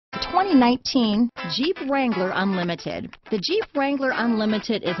2019 Jeep Wrangler Unlimited. The Jeep Wrangler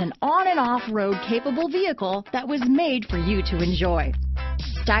Unlimited is an on and off-road capable vehicle that was made for you to enjoy.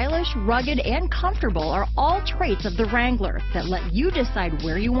 Stylish, rugged, and comfortable are all traits of the Wrangler that let you decide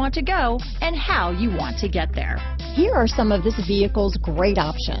where you want to go and how you want to get there. Here are some of this vehicle's great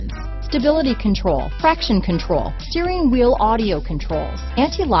options: stability control, traction control, steering wheel audio controls,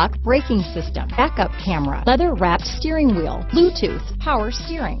 anti-lock braking system, backup camera, leather-wrapped steering wheel, Bluetooth, power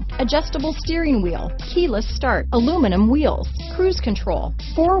steering, adjustable steering wheel, keyless start, aluminum wheels, cruise control,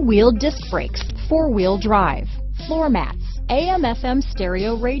 four-wheel disc brakes, four-wheel drive, floor mats, AM/FM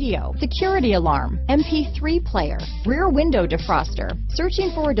stereo radio, security alarm, MP3 player, rear window defroster.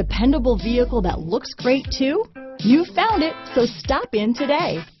 Searching for a dependable vehicle that looks great too? You found it, so stop in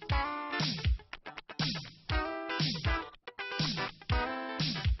today.